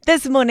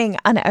This morning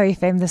on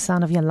OFM, The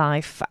Sound of Your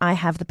Life, I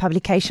have the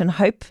publication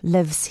Hope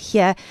Lives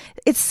Here.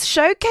 It's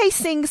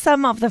showcasing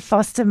some of the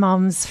foster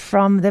moms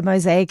from the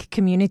Mosaic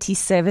Community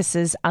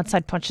Services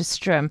outside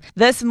Potchefstroom.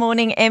 This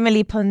morning,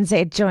 Emily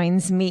Punze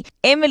joins me.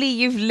 Emily,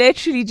 you've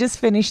literally just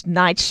finished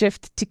night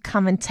shift to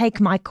come and take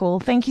my call.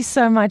 Thank you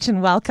so much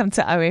and welcome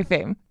to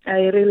OFM.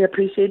 I really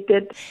appreciate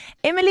it.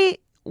 Emily,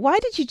 why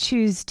did you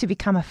choose to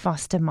become a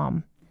foster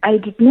mom? I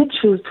did not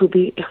choose to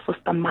be a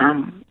foster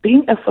mom.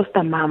 Being a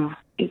foster mom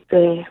is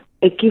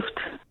a gift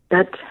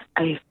that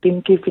I've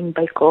been given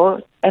by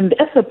God. And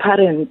as a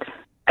parent,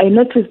 I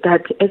noticed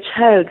that a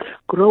child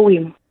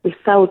growing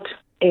without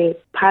a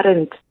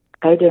parent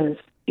guidance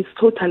is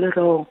totally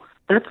wrong.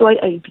 That's why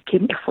I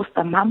became a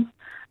foster mom.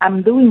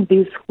 I'm doing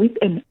this with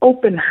an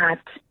open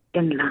heart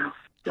and love.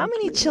 How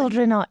many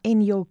children are in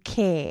your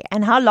care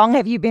and how long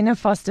have you been a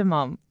foster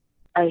mom?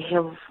 I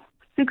have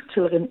 6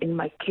 children in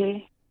my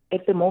care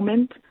at the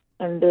moment,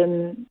 and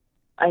then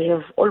I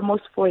have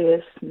almost 4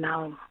 years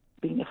now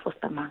being a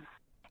foster mom.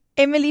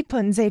 Emily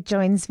Punze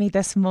joins me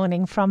this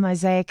morning from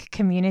Mosaic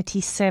Community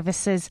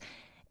Services.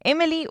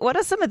 Emily, what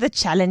are some of the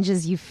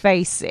challenges you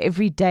face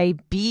every day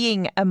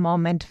being a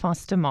mom and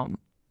foster mom?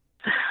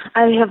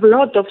 I have a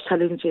lot of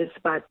challenges,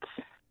 but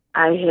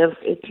I have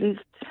at least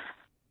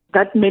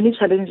that many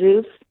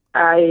challenges.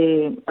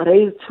 I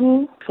raised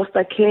 2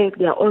 foster care.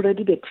 They are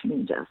already the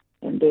teenagers,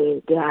 and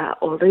they are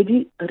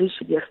already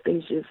reached their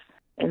stages.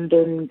 And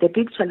then the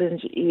big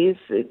challenge is,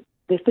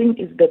 the thing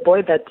is the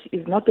boy that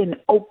is not an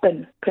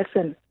open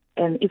person,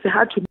 and it's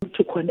hard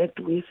to connect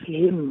with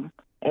him.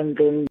 And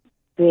then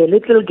the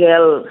little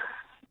girl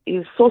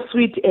is so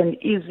sweet and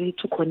easy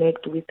to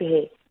connect with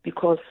her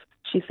because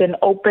she's an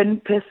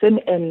open person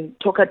and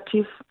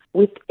talkative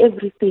with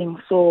everything.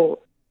 So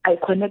I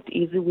connect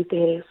easy with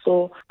her.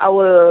 So I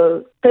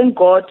will thank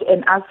God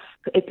and ask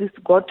at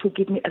least God to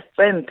give me a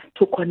strength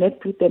to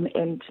connect with them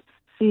and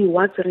see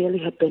what's really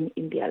happened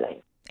in their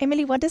life.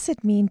 Emily, what does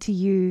it mean to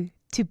you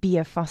to be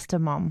a foster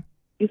mom?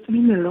 It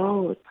means a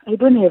lot. I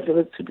don't have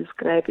words to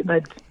describe it,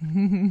 but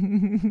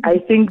I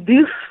think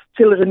these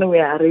children we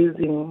are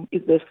raising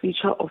is the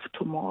future of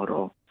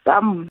tomorrow.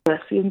 Some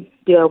are saying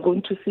they are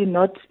going to see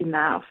not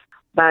enough,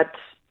 but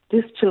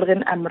these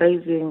children I'm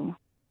raising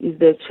is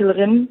the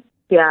children,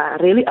 they are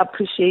really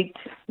appreciate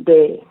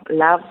the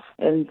love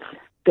and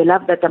the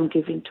love that I'm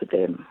giving to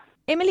them.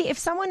 Emily, if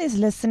someone is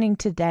listening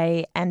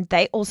today and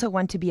they also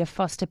want to be a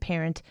foster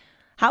parent,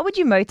 how would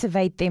you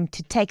motivate them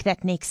to take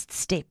that next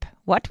step?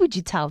 What would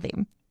you tell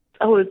them?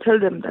 I will tell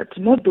them that to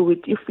not do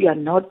it if we are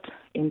not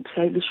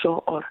entirely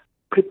sure or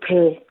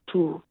prepared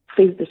to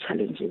face the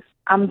challenges.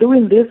 I'm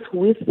doing this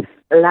with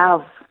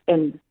love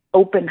and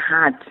open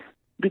heart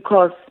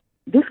because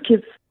these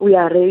kids we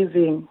are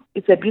raising,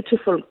 it's a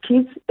beautiful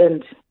kids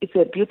and it's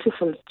a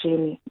beautiful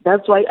journey.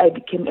 That's why I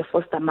became a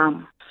foster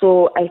mom.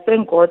 So I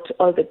thank God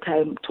all the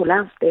time to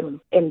love them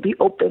and be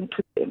open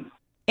to them.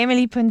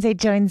 Emily Punze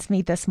joins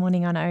me this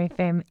morning on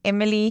OFM.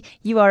 Emily,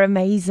 you are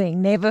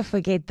amazing. Never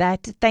forget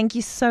that. Thank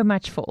you so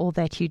much for all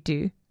that you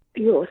do.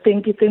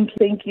 Thank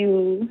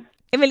you.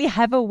 Emily,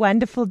 have a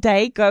wonderful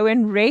day. Go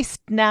and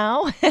rest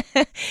now.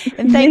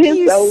 And thank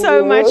you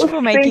so much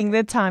for making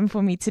the time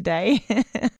for me today.